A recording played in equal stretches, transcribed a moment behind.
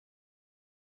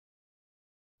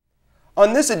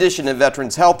On this edition of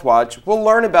Veterans Health Watch, we'll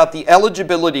learn about the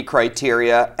eligibility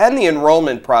criteria and the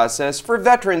enrollment process for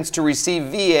veterans to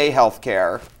receive VA health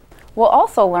care. We'll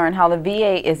also learn how the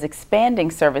VA is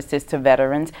expanding services to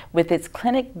veterans with its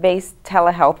clinic-based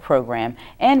telehealth program,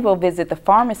 and we'll visit the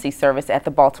pharmacy service at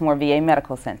the Baltimore VA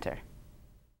Medical Center.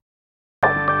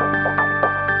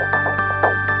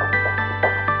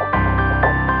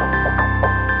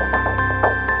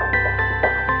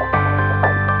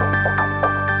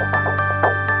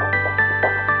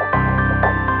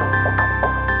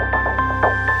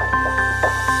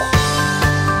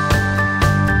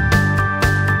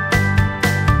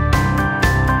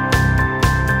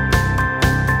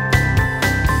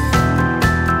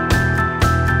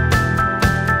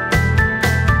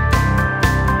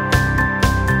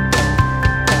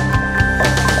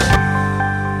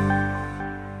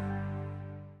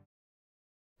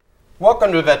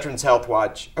 Welcome to Veterans Health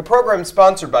Watch, a program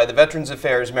sponsored by the Veterans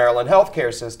Affairs Maryland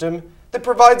Healthcare System that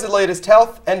provides the latest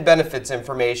health and benefits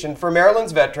information for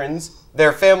Maryland's veterans,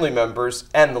 their family members,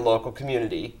 and the local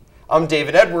community. I'm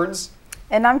David Edwards.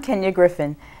 And I'm Kenya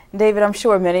Griffin. David, I'm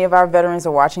sure many of our veterans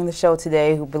are watching the show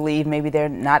today who believe maybe they're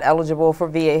not eligible for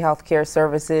VA healthcare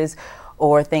services,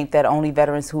 or think that only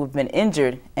veterans who have been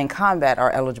injured in combat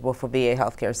are eligible for VA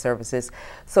healthcare services.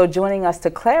 So joining us to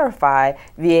clarify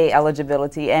VA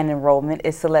eligibility and enrollment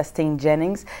is Celestine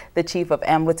Jennings, the Chief of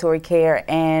Ambulatory Care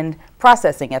and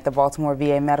Processing at the Baltimore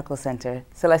VA Medical Center.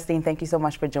 Celestine, thank you so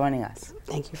much for joining us.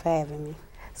 Thank you for having me.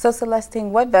 So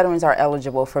Celestine, what veterans are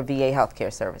eligible for VA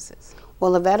healthcare services?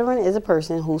 Well, a veteran is a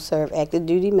person who served active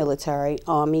duty military,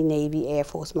 Army, Navy, Air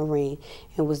Force, Marine,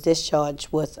 and was discharged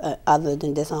with other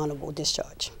than dishonorable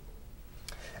discharge.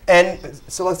 And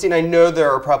Celestine, I know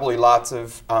there are probably lots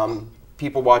of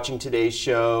people watching today's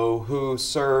show who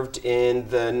served in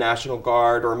the National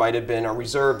Guard or might have been a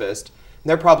reservist. And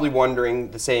they're probably wondering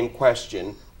the same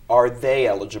question. Are they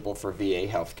eligible for VA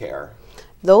health care?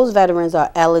 Those veterans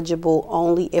are eligible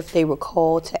only if they were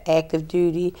called to active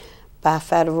duty by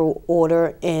federal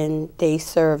order and they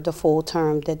served the full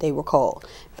term that they were called.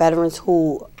 Veterans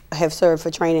who have served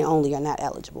for training only are not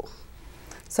eligible.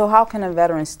 So how can a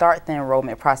veteran start the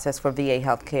enrollment process for VA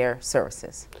healthcare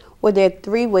services? Well, there are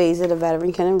three ways that a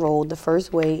veteran can enroll. The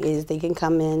first way is they can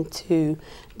come into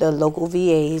the local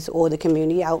VAs or the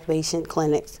community outpatient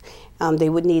clinics. They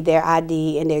would need their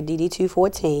ID and their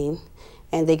DD-214,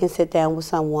 and they can sit down with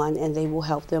someone and they will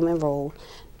help them enroll.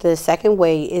 The second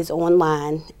way is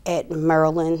online at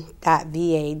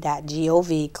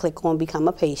maryland.va.gov. Click on Become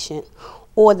a Patient,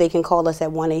 or they can call us at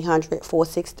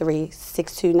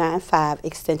 1-800-463-6295,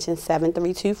 extension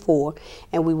 7324,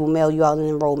 and we will mail you out an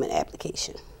enrollment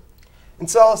application. And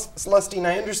Celestine,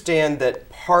 I understand that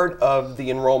part of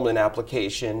the enrollment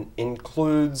application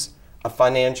includes a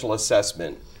financial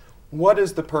assessment. What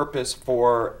is the purpose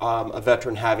for a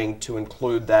veteran having to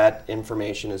include that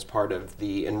information as part of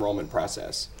the enrollment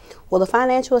process? Well, the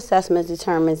financial assessment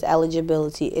determines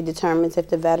eligibility. It determines if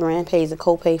the veteran pays a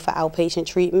copay for outpatient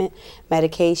treatment,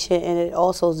 medication, and it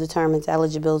also determines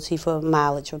eligibility for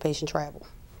mileage for patient travel.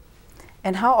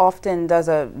 And how often does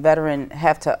a veteran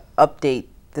have to update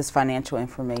this financial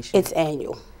information? It's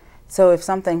annual. So if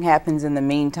something happens in the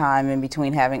meantime, in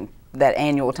between having that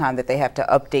annual time that they have to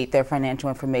update their financial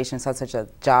information, such as a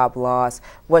job loss,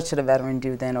 what should a veteran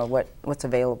do then, or what's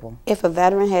available? If a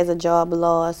veteran has a job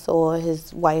loss, or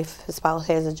his wife, his spouse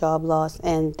has a job loss,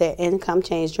 and their income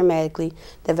changed dramatically,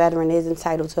 the veteran is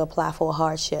entitled to apply for a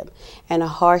hardship. And a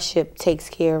hardship takes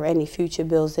care of any future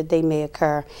bills that they may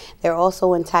occur. They're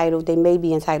also entitled, they may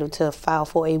be entitled to file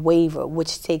for a waiver,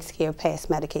 which takes care of past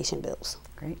medication bills.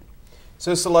 Great.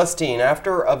 So Celestine,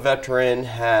 after a veteran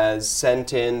has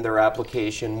sent in their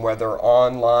application, whether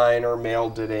online or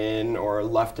mailed it in or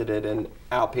left it at an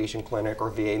outpatient clinic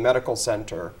or VA medical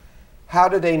center, how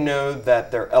do they know that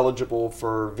they're eligible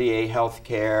for VA health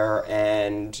care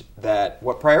and that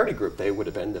what priority group they would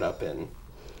have ended up in?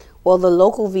 Well, the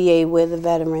local VA where the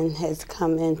veteran has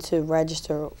come in to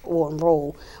register or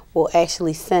enroll will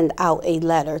actually send out a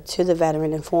letter to the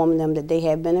veteran informing them that they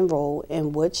have been enrolled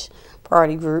and which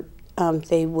priority group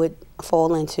they would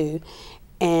fall into,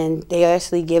 and they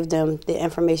actually give them the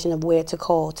information of where to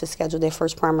call to schedule their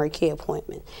first primary care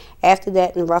appointment. After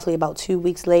that, and roughly about 2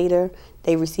 weeks later,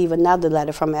 they receive another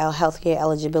letter from our Healthcare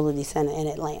Eligibility Center in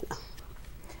Atlanta.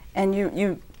 And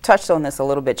you touched on this a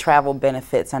little bit, travel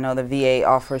benefits. I know the VA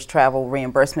offers travel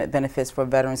reimbursement benefits for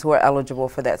veterans who are eligible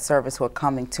for that service who are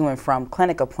coming to and from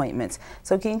clinic appointments.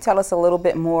 So can you tell us a little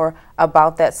bit more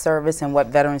about that service and what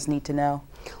veterans need to know?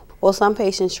 Well, some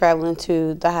patients traveling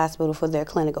to the hospital for their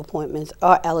clinic appointments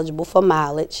are eligible for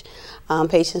mileage.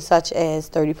 Patients such as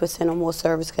 30% or more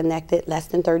service-connected, less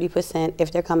than 30%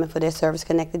 if they're coming for their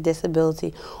service-connected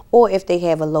disability, or if they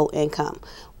have a low income.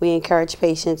 We encourage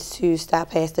patients to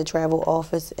stop past the travel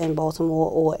office in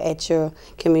Baltimore or at your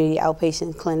community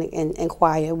outpatient clinic and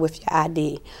inquire with your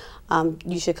ID.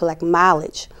 You should collect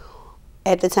mileage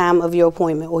at the time of your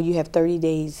appointment, or you have 30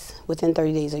 days, within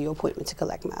 30 days of your appointment, to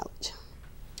collect mileage.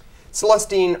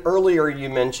 Celestine, earlier you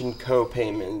mentioned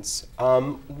co-payments.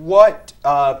 What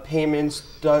payments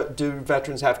do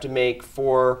veterans have to make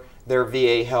for their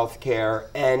VA health care,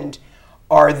 and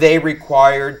are they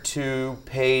required to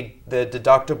pay the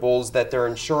deductibles that their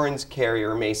insurance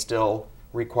carrier may still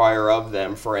require of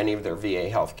them for any of their VA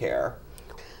health care?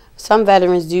 Some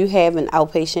veterans do have an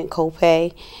outpatient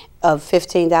copay of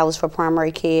 $15 for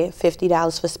primary care,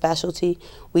 $50 for specialty.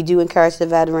 We do encourage the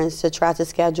veterans to try to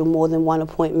schedule more than one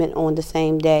appointment on the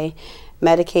same day.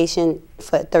 Medication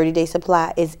for 30-day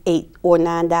supply is $8 or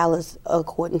 $9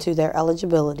 according to their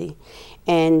eligibility.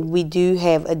 And we do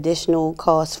have additional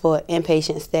costs for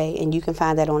inpatient stay, and you can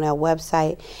find that on our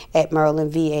website at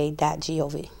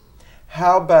marylandva.gov.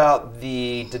 How about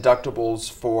the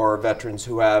deductibles for veterans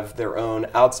who have their own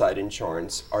outside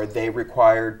insurance? Are they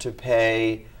required to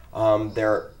pay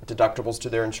their deductibles to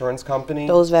their insurance company?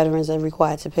 Those veterans are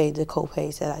required to pay the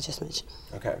co-pays that I just mentioned.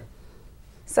 Okay.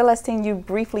 Celestine, you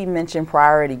briefly mentioned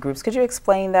priority groups. Could you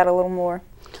explain that a little more?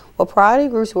 Well, priority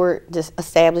groups were just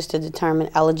established to determine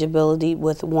eligibility,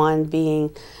 with one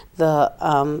being the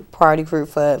priority group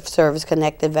for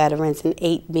service-connected veterans and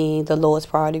 8 being the lowest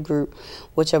priority group,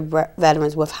 which are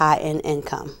veterans with high-end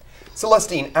income.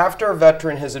 Celestine, after a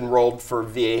veteran has enrolled for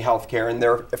VA health care and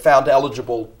they're found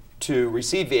eligible to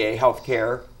receive VA health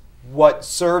care, what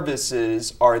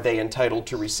services are they entitled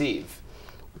to receive?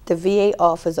 The VA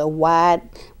offers a wide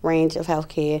range of health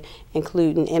care,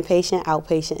 including inpatient,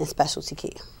 outpatient, and specialty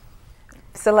care.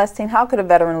 Celestine, how could a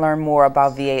veteran learn more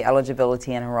about VA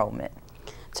eligibility and enrollment?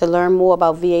 To learn more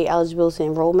about VA eligibility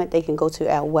and enrollment, they can go to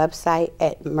our website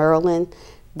at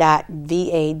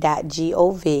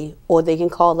maryland.va.gov, or they can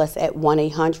call us at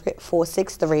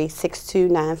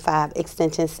 1-800-463-6295,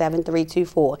 extension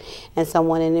 7324, and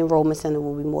someone in the Enrollment Center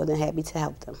will be more than happy to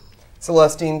help them.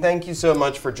 Celestine, thank you so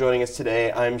much for joining us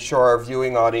today. I'm sure our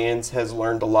viewing audience has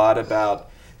learned a lot about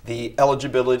the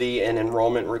eligibility and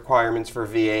enrollment requirements for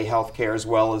VA healthcare, as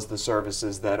well as the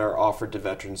services that are offered to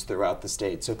veterans throughout the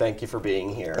state. So thank you for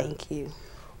being here. Thank you.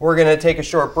 We're going to take a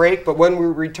short break, but when we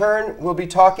return, we'll be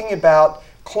talking about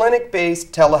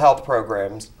clinic-based telehealth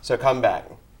programs. So come back.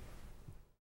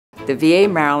 The VA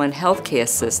Maryland healthcare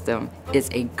system is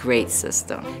a great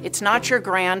system. It's not your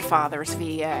grandfather's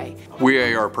VA.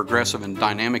 We are a progressive and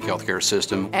dynamic healthcare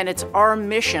system. And it's our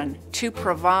mission to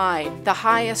provide the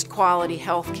highest quality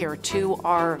healthcare to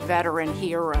our veteran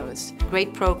heroes.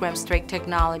 Great programs, great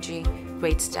technology,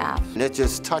 great staff. And it's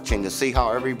just touching to see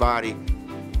how everybody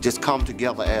just come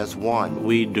together as one.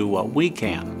 We do what we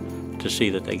can to see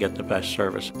that they get the best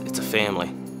service. It's a family.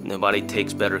 Nobody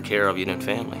takes better care of you than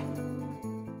family.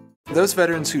 Those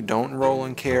veterans who don't enroll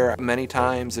in care, many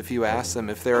times if you ask them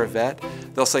if they're a vet,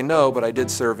 they'll say no, but I did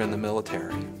serve in the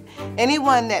military.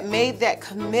 Anyone that made that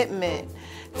commitment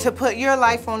to put your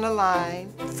life on the line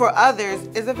for others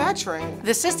is a veteran.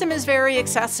 The system is very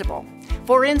accessible.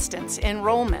 For instance,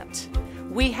 enrollment.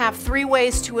 We have 3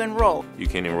 ways to enroll. You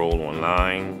can enroll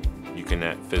online, you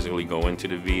can physically go into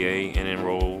the VA and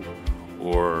enroll,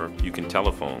 or you can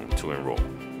telephone to enroll.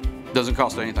 Doesn't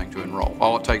cost anything to enroll.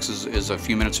 All it takes is a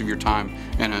few minutes of your time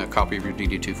and a copy of your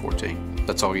DD-214.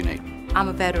 That's all you need. I'm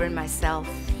a veteran myself,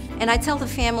 and I tell the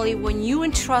family, when you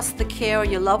entrust the care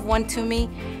of your loved one to me,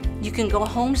 you can go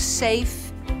home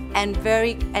safe and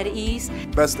very at ease.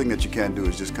 Best thing that you can do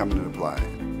is just come in and apply.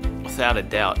 Without a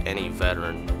doubt, any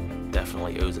veteran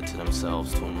definitely owes it to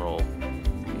themselves to enroll.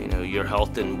 You know, your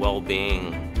health and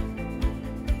well-being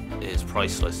is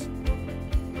priceless.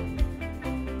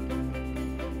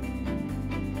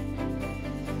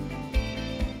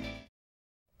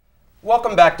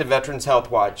 Welcome back to Veterans Health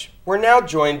Watch. We're now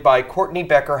joined by Courtney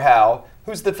Becker-Howe,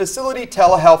 who's the Facility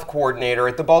Telehealth Coordinator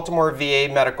at the Baltimore VA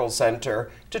Medical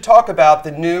Center, to talk about the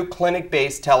new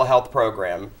clinic-based telehealth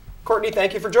program. Courtney,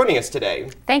 thank you for joining us today.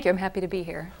 Thank you. I'm happy to be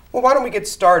here. Well, why don't we get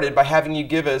started by having you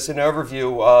give us an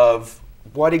overview of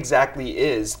what exactly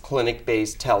is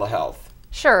clinic-based telehealth?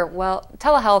 Sure. Well,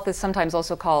 telehealth is sometimes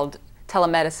also called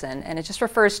telemedicine, and it just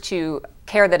refers to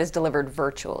care that is delivered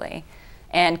virtually.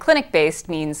 And clinic-based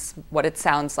means what it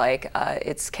sounds like.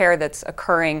 It's care that's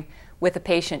occurring with a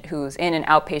patient who's in an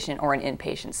outpatient or an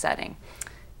inpatient setting.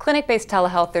 Clinic-based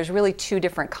telehealth, there's really two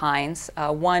different kinds.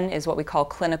 One is what we call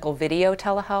clinical video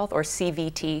telehealth, or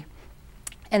CVT.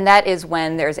 And that is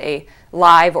when there's a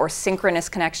live or synchronous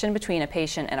connection between a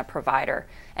patient and a provider.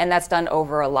 And that's done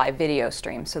over a live video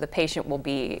stream. So the patient will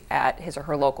be at his or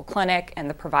her local clinic, and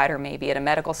the provider may be at a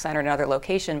medical center in another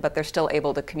location, but they're still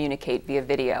able to communicate via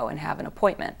video and have an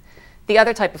appointment. The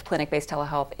other type of clinic-based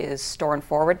telehealth is store and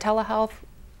forward telehealth,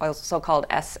 also called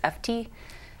SFT.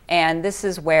 And this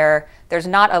is where there's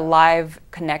not a live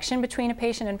connection between a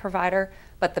patient and provider,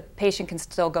 but the patient can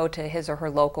still go to his or her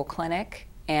local clinic,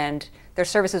 and their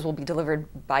services will be delivered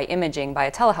by imaging by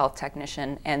a telehealth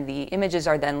technician, and the images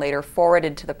are then later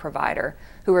forwarded to the provider,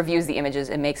 who reviews the images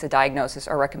and makes a diagnosis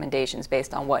or recommendations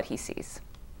based on what he sees.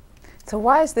 So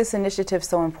why is this initiative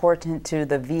so important to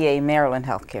the VA Maryland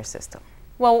healthcare system?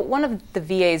 Well, one of the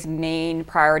VA's main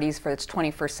priorities for its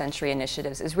 21st century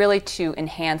initiatives is really to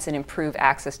enhance and improve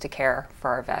access to care for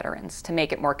our veterans, to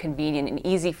make it more convenient and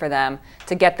easy for them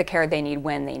to get the care they need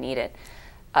when they need it.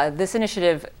 This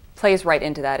initiative plays right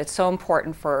into that. It's so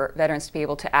important for veterans to be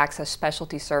able to access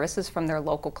specialty services from their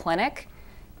local clinic.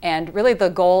 And really the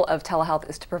goal of telehealth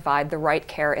is to provide the right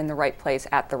care in the right place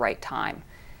at the right time.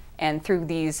 And through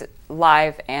these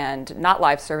live and not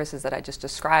live services that I just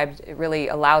described, it really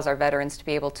allows our veterans to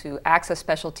be able to access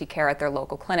specialty care at their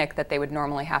local clinic that they would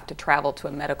normally have to travel to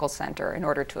a medical center in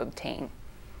order to obtain.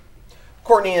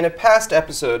 Courtney, in a past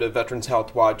episode of Veterans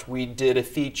Health Watch, we did a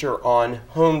feature on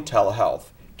home telehealth.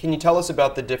 Can you tell us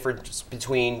about the difference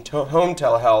between home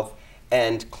telehealth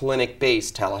and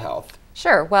clinic-based telehealth?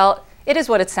 Sure. Well, it is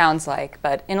what it sounds like,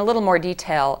 but in a little more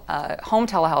detail, home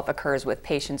telehealth occurs with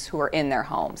patients who are in their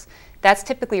homes. That's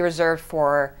typically reserved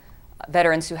for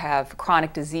veterans who have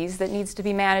chronic disease that needs to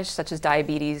be managed, such as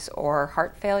diabetes or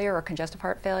heart failure or congestive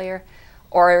heart failure,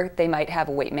 or they might have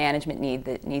a weight management need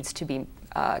that needs to be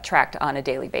tracked on a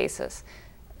daily basis.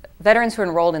 Veterans who are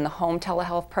enrolled in the home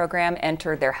telehealth program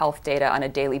enter their health data on a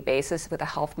daily basis with a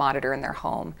health monitor in their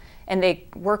home. And they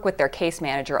work with their case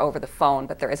manager over the phone,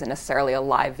 but there isn't necessarily a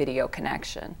live video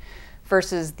connection.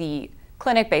 Versus the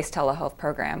clinic-based telehealth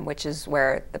program, which is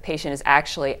where the patient is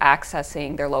actually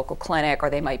accessing their local clinic,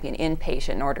 or they might be an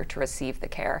inpatient in order to receive the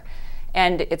care.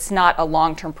 And it's not a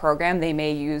long-term program. They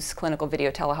may use clinical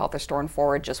video telehealth or store and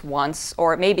forward just once,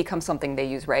 or it may become something they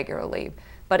use regularly.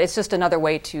 But it's just another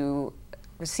way to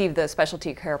receive the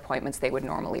specialty care appointments they would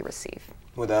normally receive.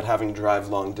 Without having to drive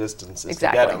long distances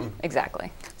Exactly. to get them.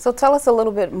 Exactly. So tell us a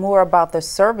little bit more about the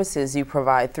services you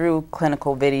provide through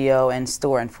clinical video and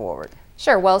store and forward.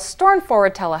 Sure. Well, store and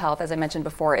forward telehealth, as I mentioned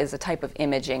before, is a type of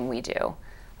imaging we do.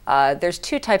 There's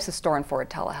two types of store and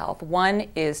forward telehealth. One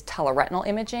is teleretinal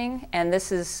imaging, and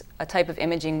this is a type of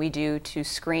imaging we do to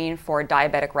screen for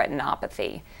diabetic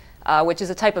retinopathy, which is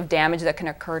a type of damage that can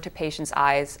occur to patients'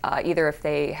 eyes, either if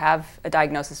they have a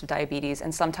diagnosis of diabetes,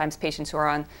 and sometimes patients who are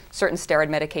on certain steroid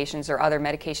medications or other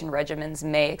medication regimens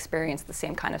may experience the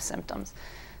same kind of symptoms.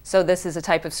 So this is a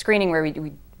type of screening where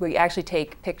we actually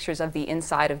take pictures of the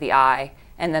inside of the eye,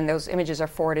 and then those images are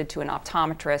forwarded to an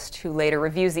optometrist who later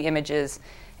reviews the images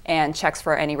and checks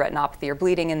for any retinopathy or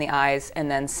bleeding in the eyes, and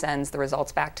then sends the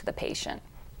results back to the patient.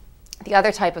 The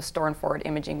other type of store and forward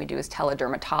imaging we do is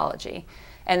teledermatology.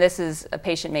 And this is a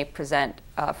patient may present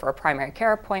for a primary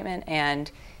care appointment, and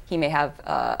he may have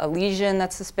a lesion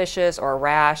that's suspicious, or a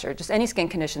rash, or just any skin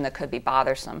condition that could be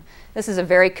bothersome. This is a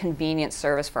very convenient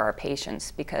service for our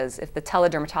patients, because if the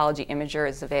teledermatology imager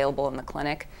is available in the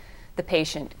clinic, the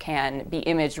patient can be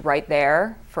imaged right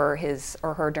there for his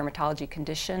or her dermatology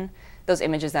condition. Those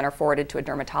images then are forwarded to a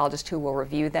dermatologist who will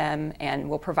review them and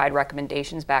will provide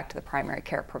recommendations back to the primary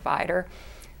care provider.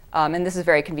 And this is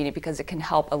very convenient because it can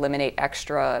help eliminate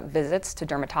extra visits to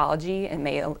dermatology and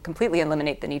may completely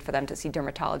eliminate the need for them to see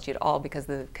dermatology at all, because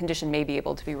the condition may be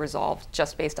able to be resolved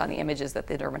just based on the images that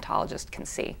the dermatologist can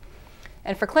see.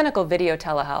 And for clinical video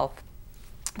telehealth,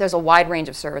 there's a wide range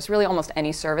of service. Really almost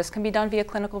any service can be done via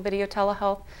clinical video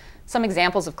telehealth. Some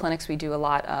examples of clinics we do a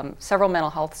lot, several mental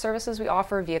health services we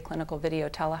offer via clinical video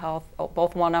telehealth,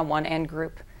 both one-on-one and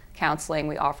group counseling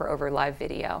we offer over live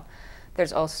video.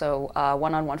 There's also a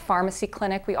one-on-one pharmacy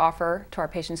clinic we offer to our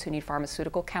patients who need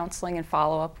pharmaceutical counseling and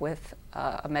follow-up with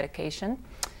a medication.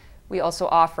 We also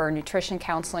offer nutrition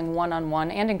counseling one-on-one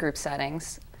and in group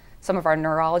settings. Some of our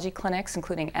neurology clinics,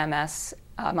 including MS,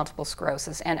 multiple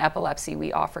sclerosis, and epilepsy,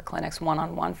 we offer clinics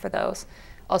one-on-one for those.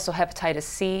 Also hepatitis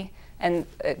C, and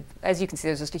as you can see,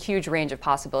 there's just a huge range of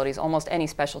possibilities. Almost any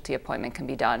specialty appointment can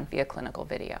be done via clinical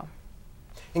video.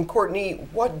 And Courtney,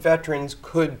 what veterans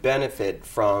could benefit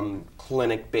from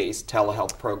clinic-based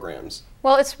telehealth programs?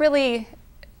 Well, it's really,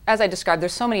 as I described,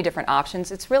 there's so many different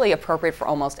options. It's really appropriate for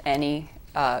almost any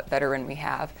veteran we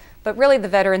have. But really the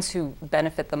veterans who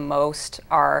benefit the most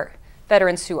are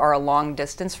veterans who are a long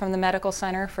distance from the medical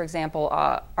center. For example,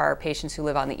 our patients who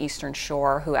live on the Eastern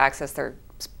Shore who access their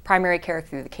primary care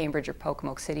through the Cambridge or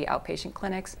Pocomoke City outpatient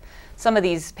clinics. Some of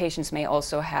these patients may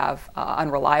also have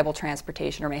unreliable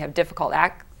transportation or may have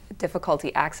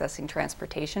difficulty accessing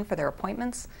transportation for their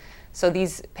appointments. So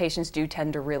these patients do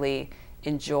tend to really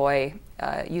enjoy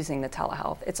using the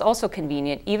telehealth. It's also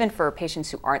convenient even for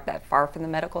patients who aren't that far from the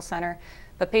medical center,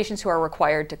 but patients who are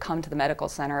required to come to the medical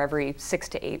center every 6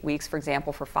 to 8 weeks, for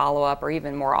example, for follow-up or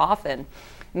even more often,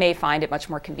 may find it much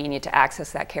more convenient to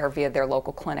access that care via their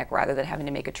local clinic rather than having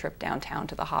to make a trip downtown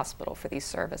to the hospital for these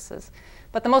services.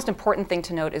 But the most important thing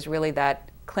to note is really that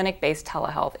clinic-based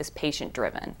telehealth is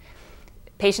patient-driven.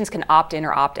 Patients can opt in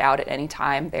or opt out at any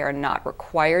time. They are not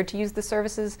required to use the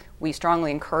services. We strongly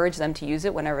encourage them to use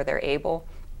it whenever they're able.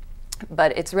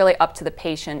 But it's really up to the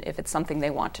patient if it's something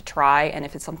they want to try and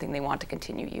if it's something they want to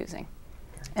continue using.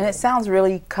 And it sounds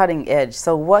really cutting edge.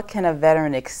 So what can a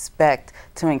veteran expect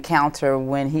to encounter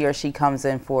when he or she comes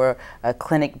in for a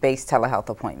clinic-based telehealth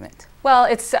appointment? Well,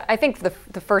 I think the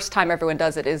first time everyone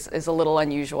does it is a little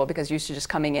unusual because you're used to just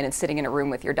coming in and sitting in a room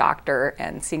with your doctor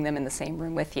and seeing them in the same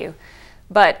room with you.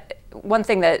 But one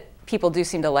thing that people do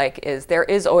seem to like is there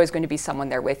is always going to be someone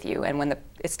there with you. And when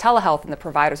it's telehealth and the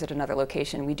provider's at another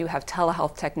location, we do have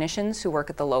telehealth technicians who work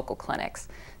at the local clinics.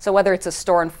 So whether it's a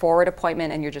store and forward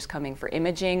appointment and you're just coming for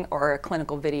imaging or a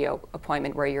clinical video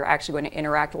appointment where you're actually going to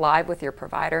interact live with your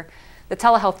provider, the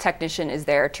telehealth technician is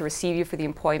there to receive you for the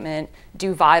appointment,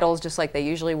 do vitals just like they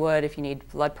usually would if you need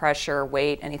blood pressure,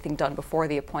 weight, anything done before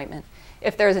the appointment.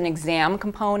 If there's an exam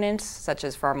component, such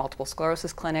as for our multiple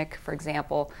sclerosis clinic, for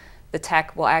example, the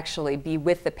tech will actually be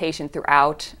with the patient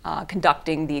throughout,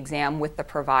 conducting the exam with the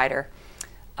provider.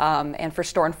 And for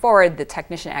store and forward, the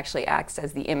technician actually acts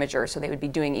as the imager, so they would be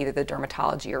doing either the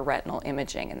dermatology or retinal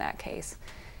imaging in that case.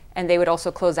 And they would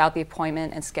also close out the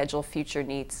appointment and schedule future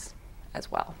needs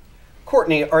as well.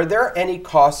 Courtney, are there any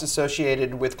costs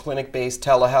associated with clinic-based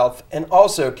telehealth? And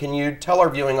also, can you tell our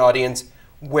viewing audience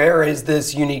where is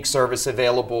this unique service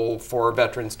available for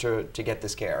veterans to get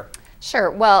this care?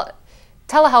 Sure. Well,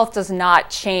 telehealth does not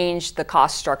change the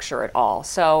cost structure at all.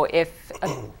 So if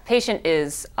a patient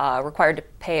is required to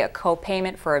pay a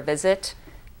co-payment for a visit,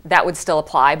 that would still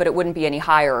apply, but it wouldn't be any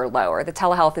higher or lower. The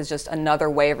telehealth is just another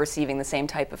way of receiving the same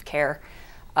type of care.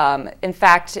 In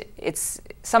fact, it's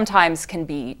sometimes can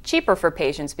be cheaper for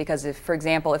patients because if, for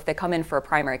example, if they come in for a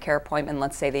primary care appointment,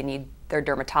 let's say they need their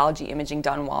dermatology imaging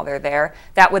done while they're there,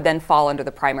 that would then fall under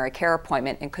the primary care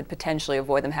appointment and could potentially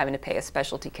avoid them having to pay a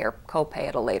specialty care copay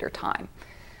at a later time.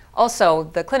 Also,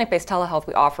 the clinic-based telehealth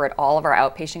we offer at all of our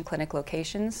outpatient clinic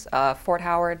locations, Fort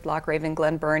Howard, Loch Raven,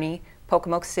 Glen Burnie,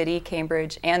 Pocomoke City,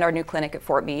 Cambridge, and our new clinic at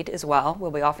Fort Meade as well.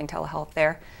 We'll be offering telehealth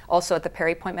there. Also at the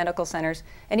Perry Point Medical Centers,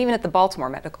 and even at the Baltimore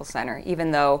Medical Center. Even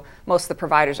though most of the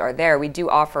providers are there, we do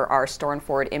offer our store and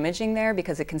forward imaging there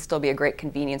because it can still be a great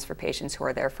convenience for patients who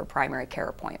are there for primary care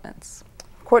appointments.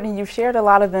 Courtney, you've shared a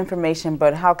lot of information,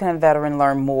 but how can a veteran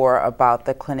learn more about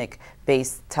the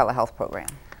clinic-based telehealth program?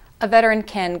 A veteran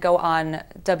can go on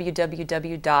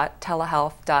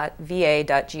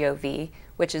www.telehealth.va.gov,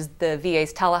 which is the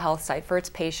VA's telehealth site for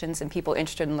its patients and people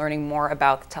interested in learning more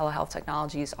about the telehealth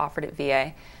technologies offered at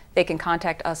VA. They can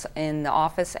contact us in the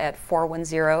office at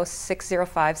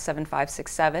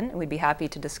 410-605-7567, and we'd be happy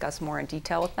to discuss more in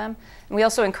detail with them. And we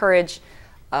also encourage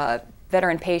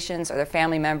veteran patients or their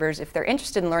family members, if they're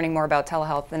interested in learning more about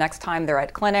telehealth, the next time they're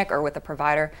at clinic or with a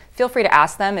provider, feel free to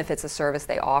ask them if it's a service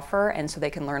they offer, and so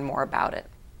they can learn more about it.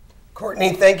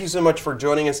 Courtney, thank you so much for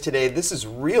joining us today. This is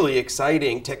really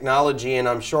exciting technology, and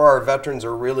I'm sure our veterans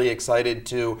are really excited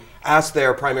to ask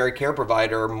their primary care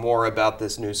provider more about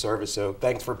this new service. So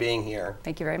thanks for being here.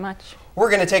 Thank you very much. We're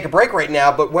going to take a break right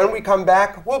now, but when we come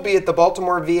back, we'll be at the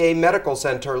Baltimore VA Medical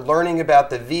Center learning about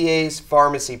the VA's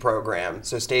pharmacy program.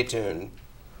 So stay tuned.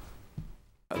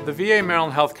 The VA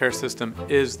Maryland healthcare system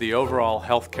is the overall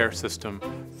healthcare system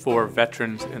for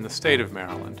veterans in the state of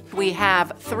Maryland. We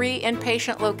have 3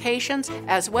 inpatient locations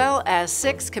as well as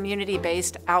 6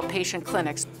 community-based outpatient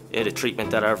clinics. The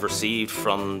treatment that I've received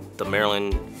from the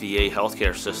Maryland VA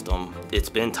healthcare system, it's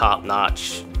been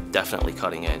top-notch, definitely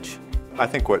cutting edge. I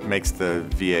think what makes the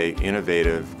VA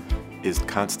innovative is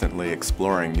constantly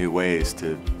exploring new ways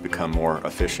to become more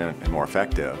efficient and more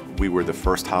effective. We were the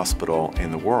first hospital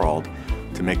in the world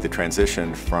to make the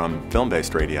transition from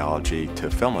film-based radiology to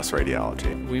filmless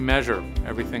radiology. We measure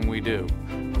everything we do.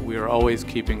 we are always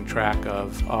keeping track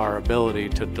of our ability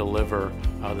to deliver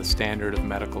the standard of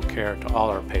medical care to all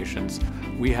our patients.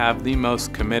 We have the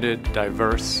most committed,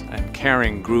 diverse, and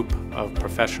caring group of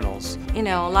professionals. You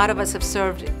know, a lot of us have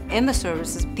served in the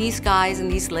services. These guys and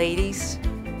these ladies,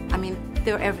 I mean,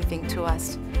 they're everything to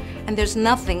us. And there's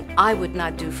nothing I would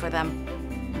not do for them.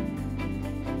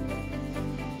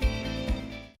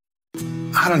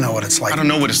 I don't know what it's like. I don't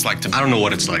know what it's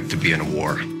like to be in a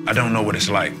war. I don't know what it's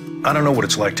like. I don't know what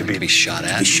it's like to be shot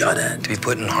at. To be shot at. To be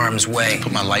put in harm's way.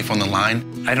 Put my life on the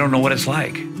line. I don't know what it's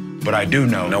like. But I do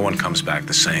know no one comes back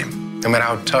the same. No matter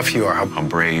how tough you are, how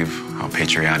brave, how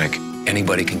patriotic,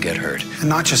 anybody can get hurt. And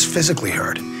not just physically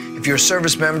hurt. If you're a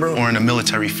service member or in a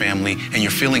military family and you're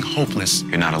feeling hopeless,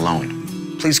 you're not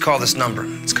alone. Please call this number.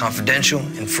 It's confidential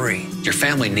and free. Your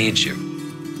family needs you.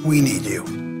 We need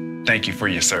you. Thank you for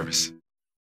your service.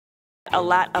 A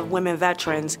lot of women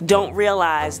veterans don't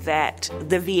realize that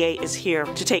the VA is here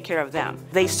to take care of them.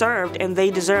 They served and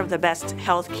they deserve the best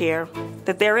health care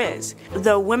that there is.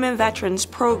 The Women Veterans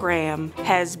Program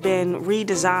has been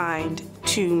redesigned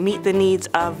to meet the needs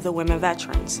of the women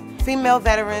veterans. Female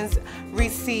veterans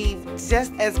receive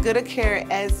just as good a care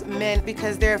as men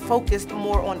because they're focused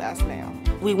more on us now.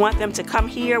 We want them to come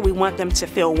here, we want them to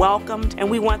feel welcomed, and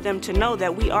we want them to know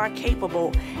that we are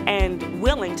capable and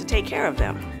willing to take care of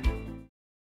them.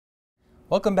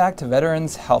 Welcome back to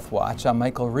Veterans Health Watch. I'm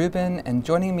Michael Rubin, and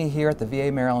joining me here at the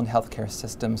VA Maryland Healthcare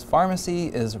System's pharmacy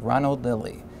is Ronald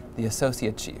Lilly, the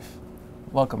Associate Chief.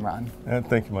 Welcome, Ron.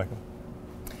 Thank you, Michael.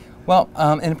 Well,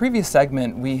 in a previous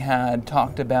segment, we had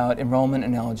talked about enrollment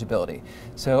and eligibility.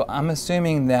 So I'm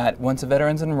assuming that once a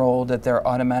veteran's enrolled, that they're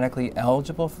automatically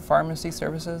eligible for pharmacy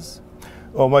services?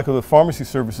 Well, Michael, the pharmacy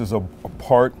services are a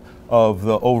part of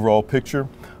the overall picture.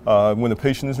 When a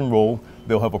patient is enrolled,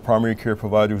 they'll have a primary care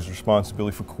provider who's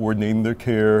responsibility for coordinating their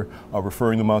care,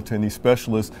 referring them out to any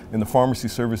specialist, and the pharmacy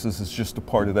services is just a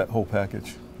part of that whole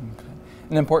package. Okay.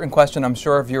 An important question I'm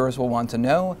sure viewers will want to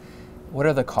know, what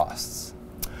are the costs?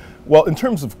 Well, in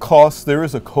terms of costs, there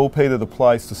is a copay that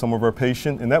applies to some of our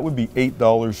patients, and that would be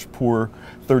 $8 per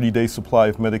 30-day supply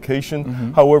of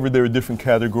medication. However, there are different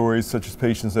categories, such as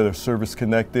patients that are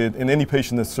service-connected, and any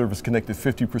patient that's service-connected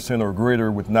 50% or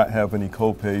greater would not have any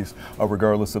copays,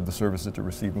 regardless of the service that they're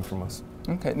receiving from us.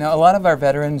 Okay. Now, a lot of our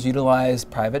veterans utilize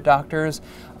private doctors.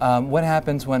 What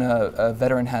happens when a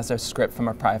veteran has a script from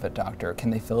a private doctor? Can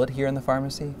they fill it here in the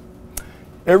pharmacy?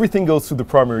 Everything goes through the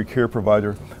primary care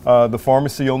provider. The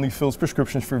pharmacy only fills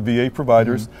prescriptions for VA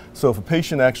providers. So if a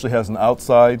patient actually has an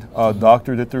outside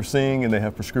doctor that they're seeing and they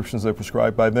have prescriptions that are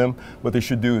prescribed by them, what they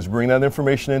should do is bring that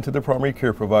information into the primary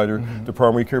care provider. The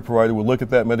primary care provider will look at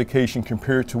that medication,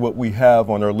 compare it to what we have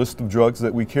on our list of drugs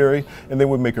that we carry, and then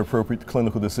would make an appropriate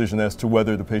clinical decision as to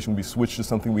whether the patient will be switched to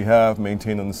something we have,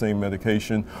 maintained on the same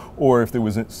medication, or if there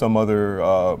was some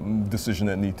other decision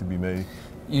that needed to be made.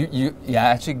 You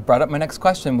actually brought up my next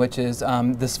question, which is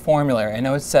this formulary. I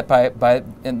know it's set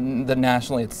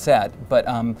nationally it's set, but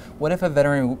what if a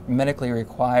veteran medically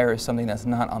requires something that's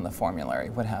not on the formulary?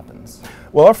 What happens?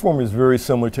 Well, our formulary is very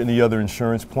similar to any other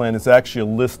insurance plan. It's actually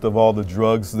a list of all the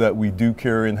drugs that we do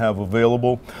carry and have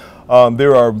available.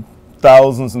 There are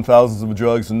thousands and thousands of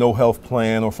drugs, and no health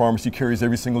plan or pharmacy carries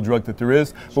every single drug that there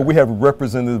is, but we have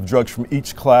representative drugs from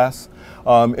each class.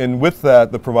 And with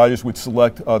that, the providers would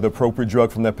select the appropriate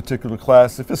drug from that particular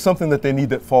class. If it's something that they need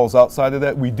that falls outside of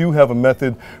that, we do have a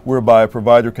method whereby a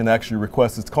provider can actually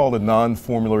request, it's called a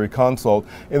non-formulary consult,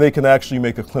 and they can actually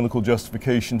make a clinical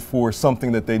justification for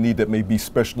something that they need that may be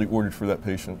specially ordered for that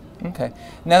patient. Okay.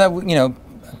 Now that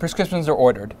prescriptions are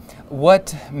ordered,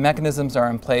 what mechanisms are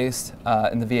in place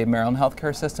in the VA Maryland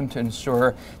healthcare system to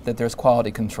ensure that there's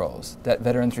quality controls, that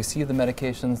veterans receive the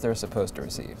medications they're supposed to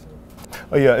receive?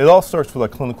 Yeah, it all starts with our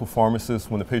clinical pharmacists.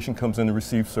 When the patient comes in to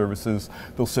receive services,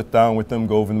 they'll sit down with them,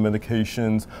 go over the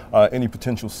medications, any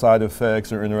potential side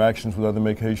effects or interactions with other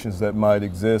medications that might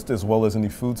exist, as well as any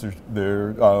foods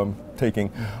they're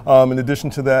taking. In addition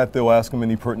to that, they'll ask them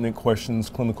any pertinent questions,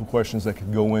 clinical questions that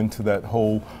could go into that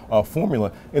whole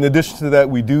formula. In addition to that,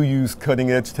 we do use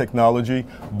cutting-edge technology,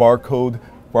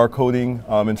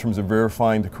 barcoding in terms of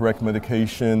verifying the correct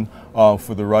medication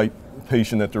for the right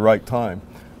patient at the right time.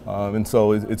 And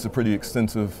so it's a pretty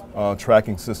extensive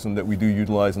tracking system that we do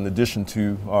utilize in addition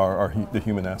to the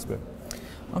human aspect.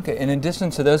 Okay, in addition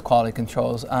to those quality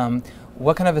controls,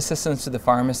 what kind of assistance do the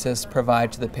pharmacists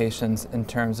provide to the patients in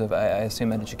terms of, I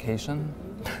assume, education?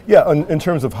 Yeah, in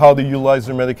terms of how they utilize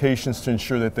their medications to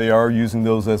ensure that they are using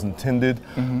those as intended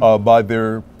by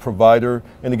their provider.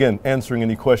 And again, answering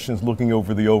any questions, looking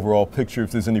over the overall picture,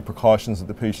 if there's any precautions that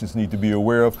the patients need to be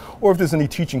aware of, or if there's any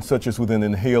teaching such as with an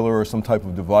inhaler or some type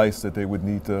of device that they would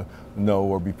need to know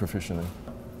or be proficient in.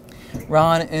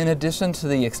 Ron, in addition to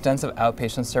the extensive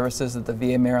outpatient services that the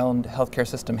VA Maryland healthcare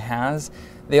system has,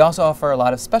 they also offer a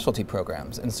lot of specialty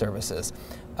programs and services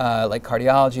like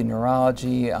cardiology,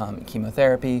 neurology,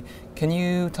 chemotherapy. Can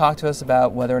you talk to us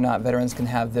about whether or not veterans can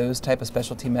have those type of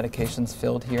specialty medications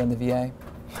filled here in the VA?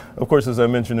 Of course, as I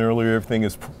mentioned earlier, everything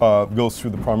goes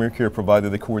through the primary care provider.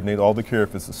 They coordinate all the care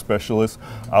if it's a specialist,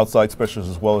 outside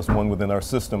specialist, as well as one within our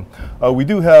system. We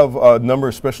do have a number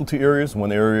of specialty areas.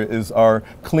 One area is our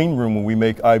clean room where we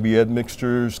make IV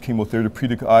admixtures,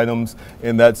 chemotherapeutic items,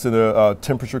 and that's in a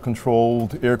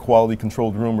temperature-controlled, air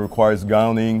quality-controlled room. It requires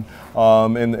gowning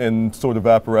and sort of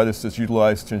apparatus that's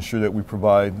utilized to ensure that we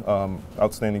provide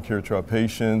outstanding care to our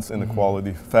patients in a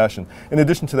quality fashion. In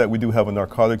addition to that, we do have a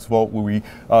narcotics vault where we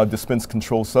dispense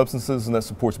controlled substances, and that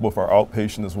supports both our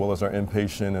outpatient as well as our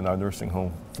inpatient and our nursing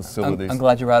home facilities. I'm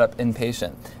glad you brought up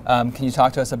inpatient. Can you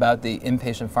talk to us about the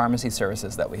inpatient pharmacy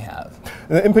services that we have?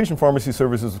 And the inpatient pharmacy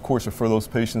services, of course, are for those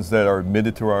patients that are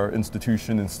admitted to our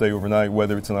institution and stay overnight,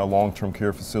 whether it's in our long-term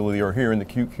care facility or here in the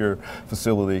acute care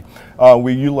facility.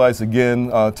 We utilize,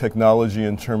 again, technology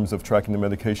in terms of tracking the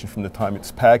medication from the time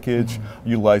it's packaged,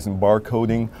 utilizing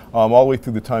barcoding, all the way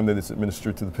through the time that it's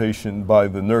administered to the patient by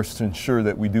the nurse to ensure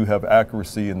that we do have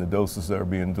accuracy in the doses that are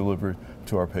being delivered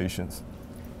to our patients.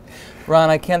 Ron,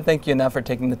 I can't thank you enough for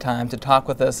taking the time to talk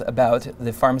with us about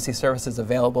the pharmacy services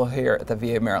available here at the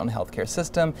VA Maryland healthcare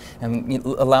system and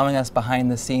allowing us behind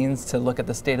the scenes to look at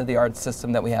the state-of-the-art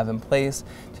system that we have in place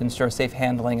to ensure safe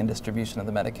handling and distribution of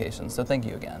the medications. So thank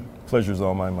you again. Pleasure's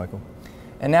all mine, Michael.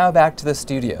 And now back to the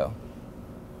studio.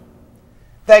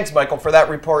 Thanks, Michael, for that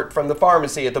report from the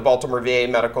pharmacy at the Baltimore VA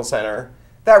Medical Center.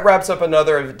 That wraps up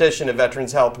another edition of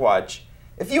Veterans Health Watch.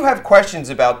 If you have questions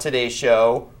about today's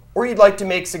show, or you'd like to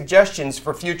make suggestions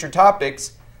for future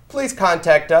topics, please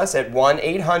contact us at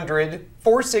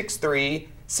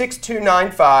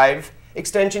 1-800-463-6295,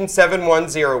 extension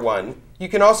 7101. You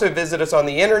can also visit us on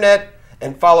the internet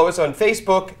and follow us on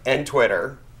Facebook and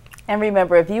Twitter. And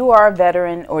remember, if you are a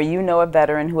veteran or you know a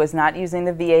veteran who is not using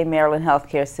the VA Maryland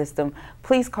healthcare system,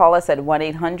 please call us at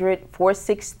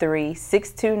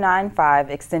 1-800-463-6295,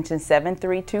 extension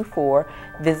 7324.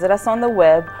 Visit us on the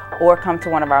web or come to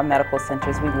one of our medical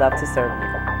centers. We'd love to serve you.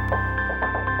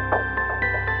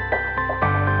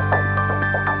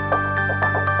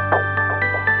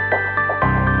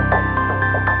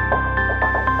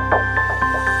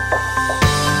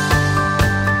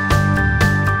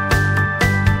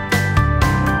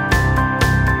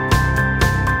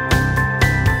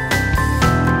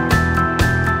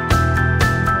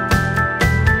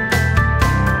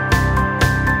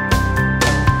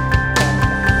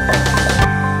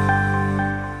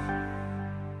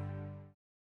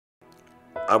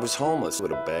 I was homeless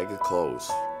with a bag of clothes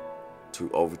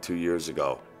over 2 years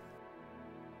ago.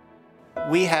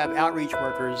 We have outreach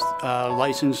workers,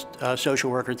 licensed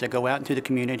social workers that go out into the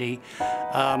community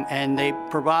and they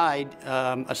provide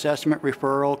assessment,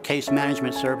 referral, case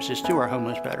management services to our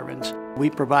homeless veterans. We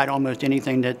provide almost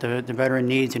anything that the veteran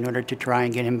needs in order to try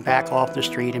and get him back off the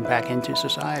street and back into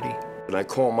society. And I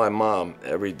call my mom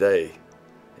every day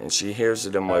and she hears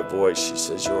it in my voice. She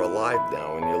says, "You're alive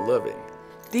now and you're living."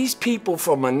 These people,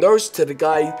 from a nurse to the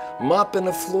guy mopping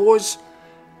the floors,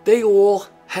 they all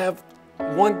have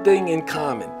one thing in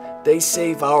common. They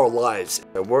save our lives.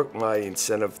 I work my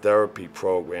incentive therapy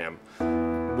program,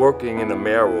 working in the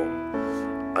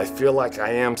mailroom. I feel like I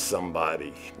am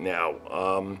somebody now.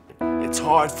 It's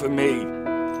hard for me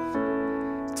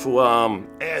to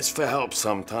ask for help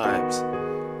sometimes,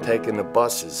 taking the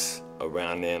buses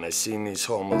around there, and I seen these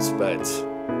homeless vets.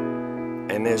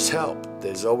 And there's help.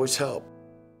 There's always help.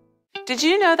 Did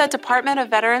you know that Department of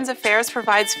Veterans Affairs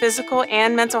provides physical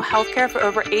and mental health care for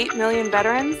over 8 million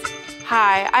veterans?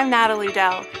 Hi, I'm Natalie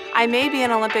Dell. I may be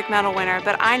an Olympic medal winner,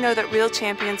 but I know that real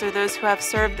champions are those who have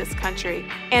served this country,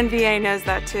 and VA knows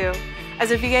that too.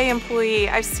 As a VA employee,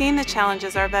 I've seen the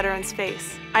challenges our veterans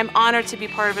face. I'm honored to be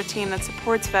part of a team that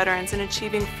supports veterans in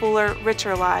achieving fuller,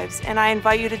 richer lives, and I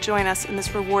invite you to join us in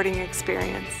this rewarding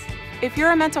experience. If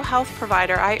you're a mental health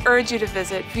provider, I urge you to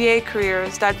visit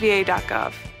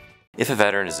vacareers.va.gov. If a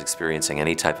veteran is experiencing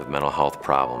any type of mental health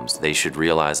problems, they should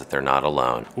realize that they're not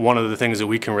alone. One of the things that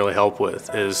we can really help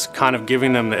with is kind of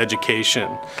giving them the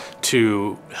education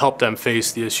to help them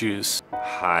face the issues.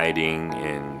 Hiding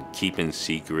and keeping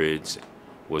secrets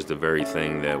was the very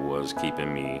thing that was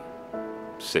keeping me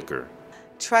sicker.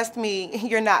 trust me,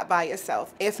 you're not by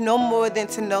yourself. If no more than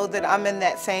to know that I'm in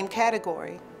that same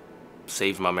category.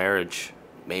 Saved my marriage,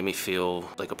 made me feel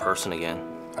like a person again.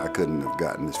 I couldn't have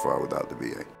gotten this far without the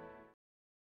VA.